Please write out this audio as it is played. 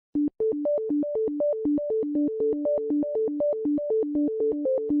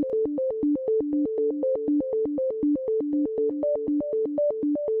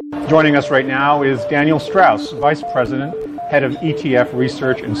Joining us right now is Daniel Straus, Vice President, Head of ETF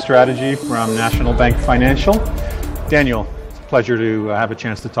Research and Strategy from National Bank Financial. Daniel, it's a pleasure to have a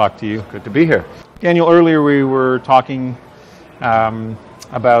chance to talk to you. Good to be here. Daniel, earlier we were talking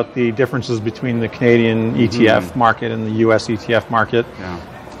about the differences between the Canadian ETF market and the US ETF market. Yeah.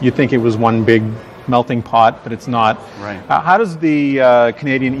 You think it was one big melting pot, but it's not. Right. How does the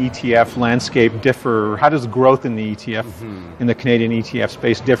Canadian ETF landscape differ? How does growth in the ETF, in the Canadian ETF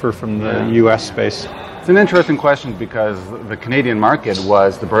space, differ from the US space? It's an interesting question because the Canadian market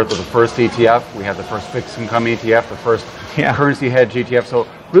was the birth of the first ETF. We had the first fixed income ETF, the first currency hedge ETF. So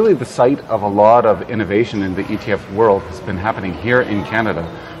really the site of a lot of innovation in the ETF world has been happening here in Canada.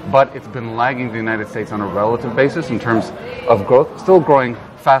 But it's been lagging the United States on a relative basis in terms of growth, still growing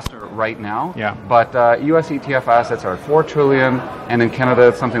faster right now. Yeah. But US ETF assets are at 4 trillion, and in Canada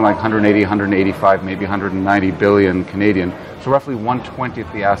it's something like 180, 185, maybe 190 billion Canadian. So roughly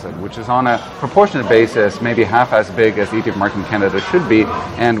 1/20th the asset, which is on a proportionate basis maybe half as big as the ETF market in Canada should be,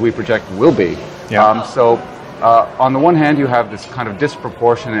 and we project will be. Yeah. On the one hand, you have this kind of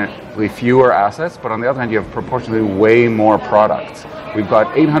disproportionately fewer assets, but on the other hand, you have proportionally way more products. We've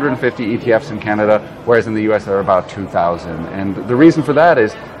got 850 ETFs in Canada, whereas in the US there are about 2,000. And the reason for that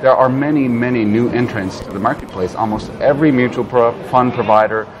is there are many, many new entrants to the marketplace. Almost every mutual fund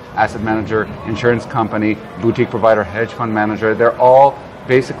provider, asset manager, insurance company, boutique provider, hedge fund manager, they're all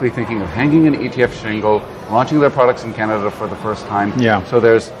basically thinking of hanging an ETF shingle, launching their products in Canada for the first time. Yeah. So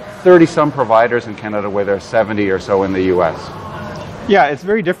there's 30-some providers in Canada where there's 70 or so in the US. Yeah, it's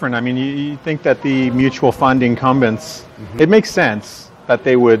very different. I mean, you think that the mutual fund incumbents, it makes sense that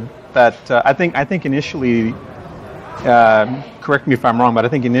they would, I think initially, correct me if I'm wrong, but I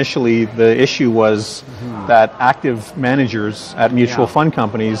think initially the issue was that active managers at mutual fund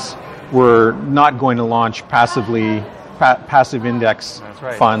companies were not going to launch passive index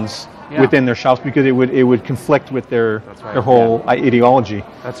funds within their shelves because it would conflict with their whole ideology.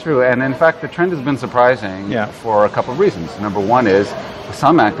 That's true, and in fact the trend has been surprising for a couple of reasons. Number one is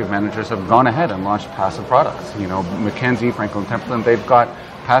some active managers have gone ahead and launched passive products. You know, Mackenzie, Franklin Templeton, they've got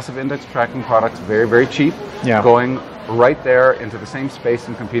passive index tracking products very, very cheap, going right there into the same space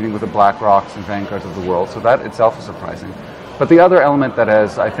and competing with the BlackRocks and Vanguards of the world. So that itself is surprising. But the other element that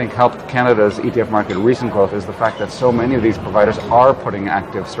has, I think, helped Canada's ETF market recent growth is the fact that so many of these providers are putting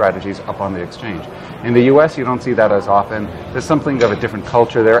active strategies up on the exchange. In the US, you don't see that as often. There's something of a different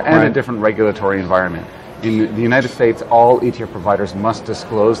culture there and a different regulatory environment. In the United States, all ETF providers must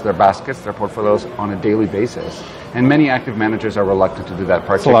disclose their baskets, their portfolios, on a daily basis. And many active managers are reluctant to do that.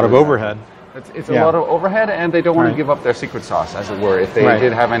 It's a lot of overhead. It's a lot of overhead, and they don't want to give up their secret sauce, as it were. If they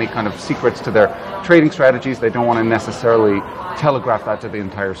did have any kind of secrets to their trading strategies, they don't want to necessarily telegraph that to the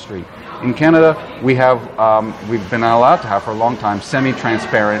entire street. In Canada, we've been allowed to have for a long time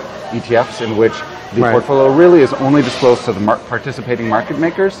semi-transparent ETFs in which the portfolio really is only disclosed to the participating market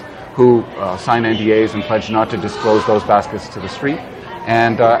makers who sign NDAs and pledge not to disclose those baskets to the street.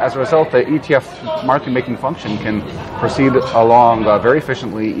 And as a result, the ETF market-making function can proceed along very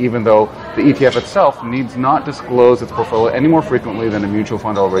efficiently, even though the ETF itself needs not disclose its portfolio any more frequently than a mutual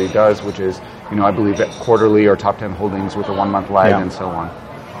fund already does, which is, I believe, at quarterly or top 10 holdings with a 1-month lag and so on.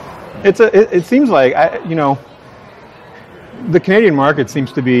 It seems like, the Canadian market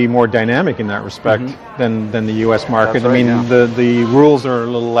seems to be more dynamic in that respect than the U.S. market. That's right, the rules are a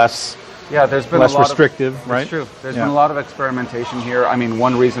little less. Yeah, there's been less a lot restrictive, right? That's true. There's been a lot of experimentation here. I mean,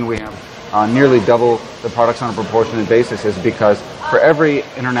 one reason we have nearly double the products on a proportionate basis is because for every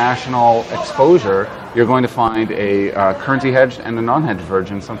international exposure, you're going to find a currency hedged and a non-hedged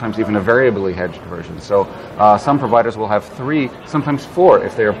version, sometimes even a variably hedged version. So some providers will have 3, sometimes 4,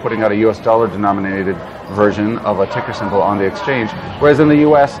 if they are putting out a US dollar denominated version of a ticker symbol on the exchange. Whereas in the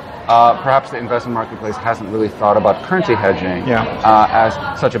US, perhaps the investment marketplace hasn't really thought about currency hedging as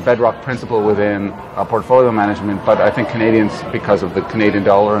such a bedrock principle within portfolio management, but I think Canadians, because of the Canadian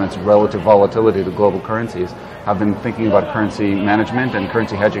dollar and its relative volatility to global currencies, have been thinking about currency management and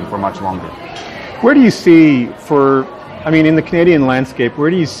currency hedging for much longer. Where do you see in the Canadian landscape, where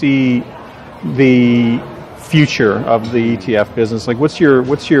do you see the future of the ETF business? Like, what's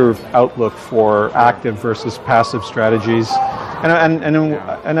your outlook for active versus passive strategies? And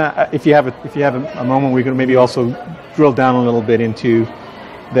if you have a moment, we can maybe also drill down a little bit into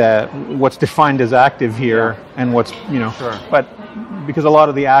what's defined as active here and what's But because a lot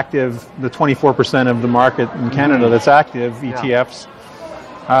of the active, the 24% of the market in Canada that's active ETFs,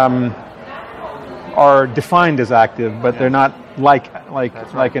 are defined as active, but they're not like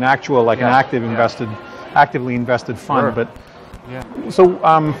an actual an actively invested fund. But so.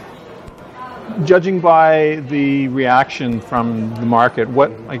 Judging by the reaction from the market,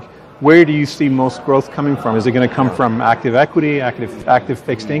 where do you see most growth coming from? Is it going to come from active equity, active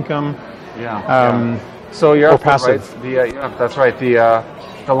fixed income? So you're or passive? Right. That's right.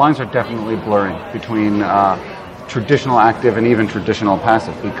 The lines are definitely blurring between traditional active and even traditional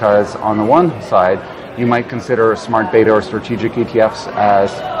passive, because on the one side, you might consider smart beta or strategic ETFs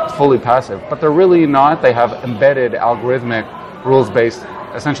as fully passive, but they're really not. They have embedded algorithmic rules-based,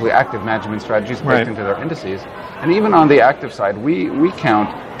 essentially active management strategies baked into their indices. And even on the active side, we count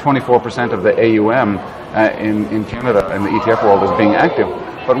 24% of the AUM in Canada and the ETF world as being active.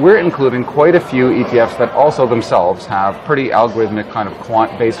 But we're including quite a few ETFs that also themselves have pretty algorithmic kind of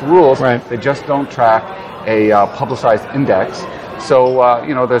quant-based rules. Right. They just don't track a publicized index. So,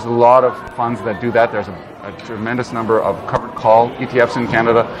 there's a lot of funds that do that. There's a tremendous number of covered call ETFs in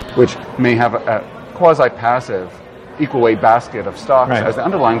Canada, which may have a quasi-passive equal weight basket of stocks as the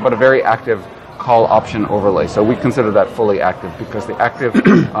underlying, but a very active call option overlay. So we consider that fully active, because the active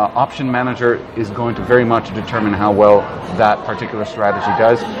option manager is going to very much determine how well that particular strategy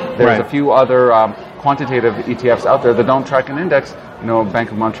does. There's a few other quantitative ETFs out there that don't track an index.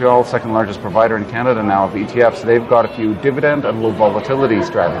 Bank of Montreal, second largest provider in Canada now of ETFs, they've got a few dividend and low volatility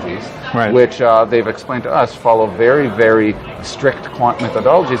strategies, which they've explained to us follow very, very strict quant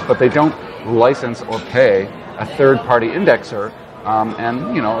methodologies, but they don't license or pay a third-party indexer,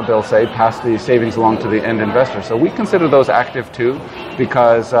 and they'll say pass the savings along to the end investor. So we consider those active too,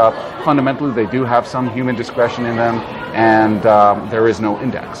 because fundamentally they do have some human discretion in them, and there is no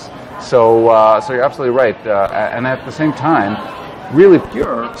index. So you're absolutely right, and at the same time, really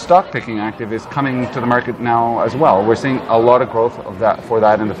pure stock picking active is coming to the market now as well. We're seeing a lot of growth of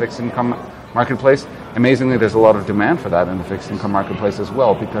that in the fixed income marketplace. Amazingly, there's a lot of demand for that in the fixed income marketplace as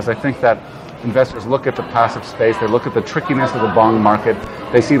well, because I think that investors look at the passive space, they look at the trickiness of the bond market,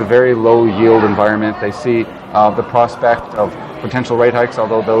 they see the very low yield environment, they see the prospect of potential rate hikes,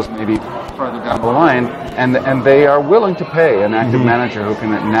 although those may be further down the line, and they are willing to pay an active manager who can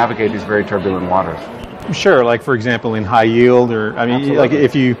navigate these very turbulent waters. Sure, like for example in high yield, or like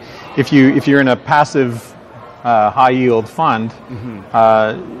if you're in a passive high yield fund,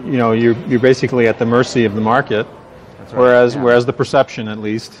 you're basically at the mercy of the market. Right. Whereas the perception, at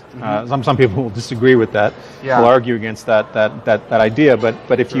least, some people will disagree with that. Will argue against that idea.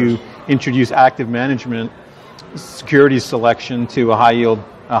 But if you introduce active management, securities selection to a high yield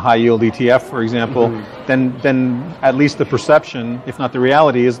ETF, for example, then at least the perception, if not the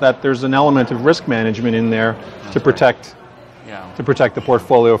reality, is that there's an element of risk management in there to protect the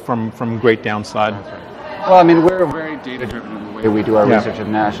portfolio from great downside. Well, we're very data-driven in the way we do our research at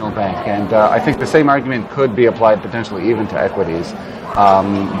National Bank, and I think the same argument could be applied potentially even to equities.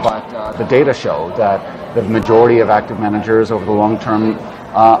 But the data show that the majority of active managers over the long term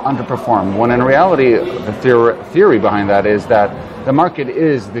underperform, when in reality the theory behind that is that the market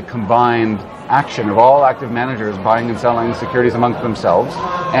is the combined action of all active managers buying and selling securities amongst themselves,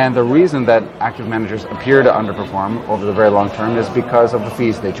 and the reason that active managers appear to underperform over the very long term is because of the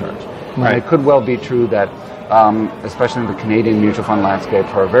fees they charge. Right. And it could well be true that, especially in the Canadian mutual fund landscape,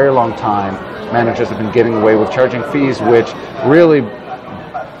 for a very long time, managers have been getting away with charging fees which really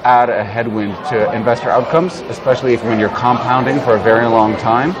add a headwind to investor outcomes, especially when you're compounding for a very long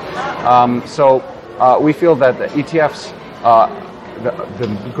time. So we feel that the ETFs,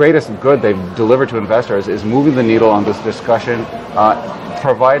 the greatest good they've delivered to investors is moving the needle on this discussion,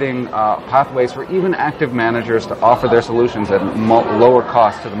 providing pathways for even active managers to offer their solutions at lower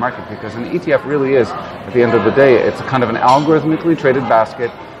cost to the market, because an ETF really is, at the end of the day, it's a kind of an algorithmically traded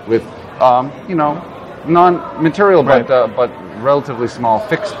basket with, non-material but relatively small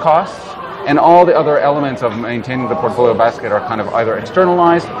fixed costs, and all the other elements of maintaining the portfolio basket are kind of either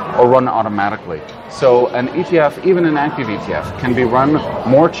externalized or run automatically. So an ETF, even an active ETF, can be run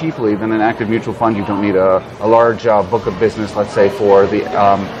more cheaply than an active mutual fund. You don't need a large book of business, let's say, for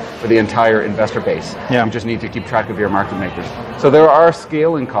the entire investor base. You just need to keep track of your market makers. So there are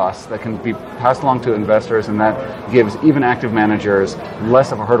scaling costs that can be passed along to investors, and that gives even active managers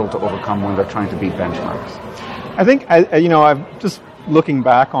less of a hurdle to overcome when they're trying to beat benchmarks. I think, I've just looking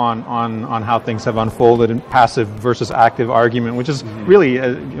back on how things have unfolded in passive versus active argument, which is really,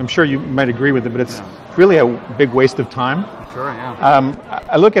 I'm sure you might agree with it, but it's really a big waste of time. Sure, yeah.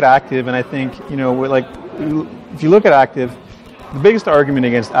 I look at active and I think, if you look at active, the biggest argument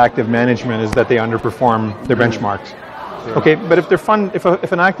against active management is that they underperform their benchmarks. Sure. Okay, but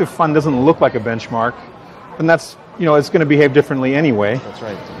if an active fund doesn't look like a benchmark, then that's, it's going to behave differently anyway. That's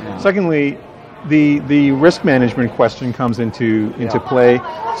right. Yeah. Secondly, the risk management question comes into play.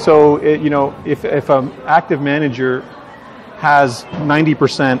 So if an active manager has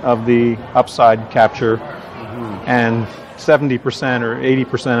 90% of the upside capture and 70% or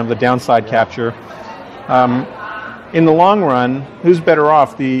 80% of the downside capture. In the long run, who's better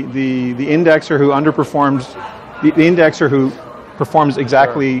off? The indexer who underperforms, the indexer who performs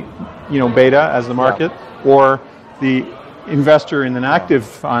exactly, beta as the market, or the investor in an active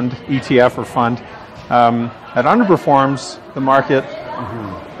fund, ETF or fund, that underperforms the market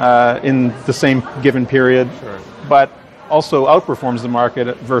in the same given period, but also outperforms the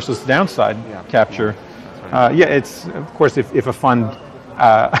market versus downside capture. It's of course if a fund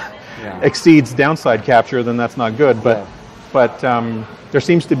exceeds downside capture, then that's not good. But there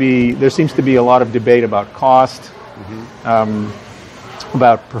seems to be a lot of debate about cost,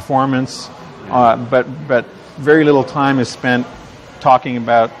 about performance, but very little time is spent talking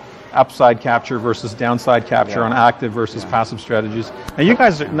about upside capture versus downside capture on active versus passive strategies. And you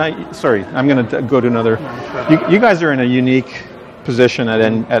guys are, sorry, I'm going to go to another. You guys are in a unique position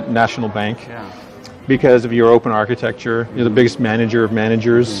at National Bank because of your open architecture. You're the biggest manager of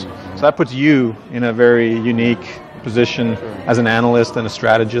managers. So that puts you in a very unique position as an analyst and a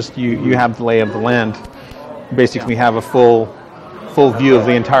strategist. You have the lay of the land. Basically have a full view of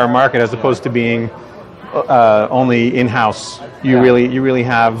the entire market as opposed to being only in-house. You really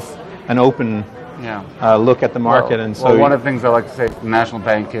have an open look at the market. And so one of the things I like to say, the National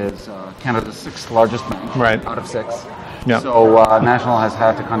Bank is Canada's 6th largest bank out of 6. So National has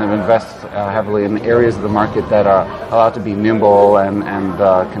had to kind of invest heavily in areas of the market that are allowed to be nimble and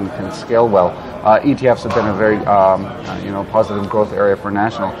can scale well. ETFs have been a very positive growth area for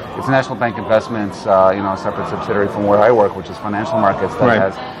National. It's National Bank Investments, a separate subsidiary from where I work, which is Financial Markets,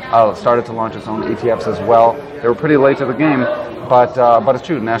 that has started to launch its own ETFs as well. They were pretty late to the game, but it's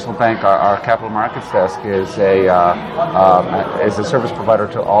true. National Bank, our capital markets desk, is a service provider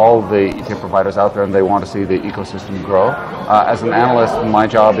to all the ETF providers out there, and they want to see the ecosystem grow. As an analyst, my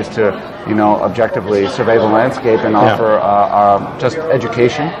job is to objectively survey the landscape and offer just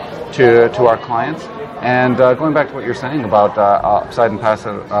education to our clients. And going back to what you're saying about upside and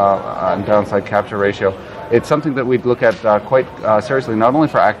passive and downside capture ratio, it's something that we'd look at quite seriously, not only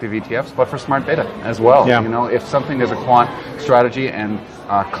for active ETFs, but for smart beta as well. If something is a quant strategy and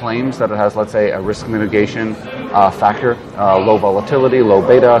claims that it has, let's say, a risk mitigation factor, low volatility, low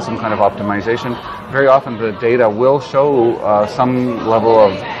beta, some kind of optimization, very often the data will show some level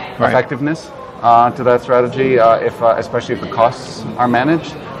of effectiveness to that strategy, especially if the costs are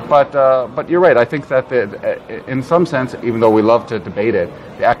managed. But you're right. I think that in some sense, even though we love to debate it,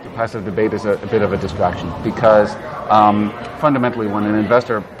 the active-passive debate is a bit of a distraction because fundamentally, when an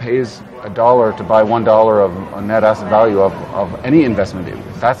investor pays $1 to buy $1 of a net asset value of any investment,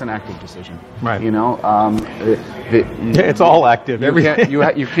 that's an active decision. Right. It's all active.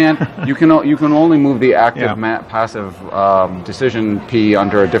 You can only move the active passive decision P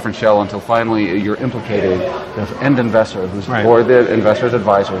under a different shell until finally you're implicated the end investor or the investor's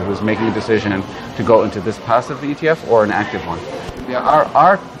advisor who's making a decision to go into this passive ETF or an active one.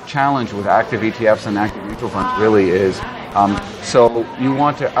 Our challenge with active ETFs and active mutual funds really is so you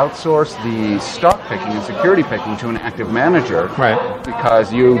want to outsource the stock picking and security picking to an active manager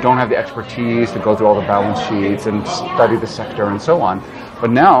because you don't have the expertise to go through all the balance sheets and study the sector and so on.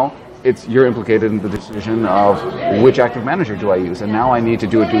 But now you're implicated in the decision of which active manager do I use, and now I need to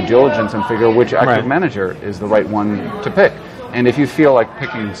do a due diligence and figure which active manager is the right one to pick. And if you feel like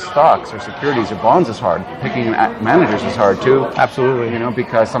picking stocks or securities or bonds is hard, picking managers is hard too. Absolutely.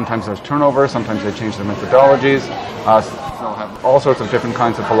 Because sometimes there's turnover, sometimes they change their methodologies. They'll have all sorts of different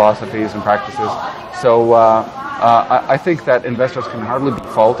kinds of philosophies and practices. So I think that investors can hardly be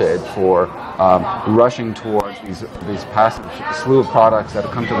faulted for rushing towards these passive slew of products that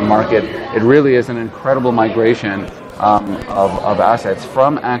have come to the market. It really is an incredible migration of assets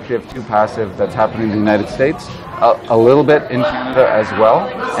from active to passive that's happening in the United States, a little bit in Canada as well.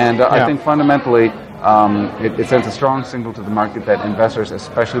 And I think fundamentally it sends a strong signal to the market that investors,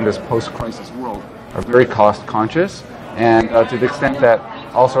 especially in this post-crisis world, are very cost conscious. And to the extent that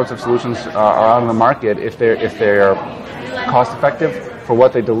all sorts of solutions are on the market, if they're cost effective for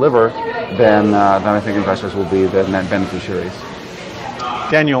what they deliver, then I think investors will be the net beneficiaries.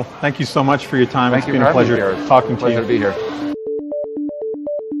 Daniel, thank you so much for your time. Thank you. It's been a pleasure talking to you. Pleasure to be here.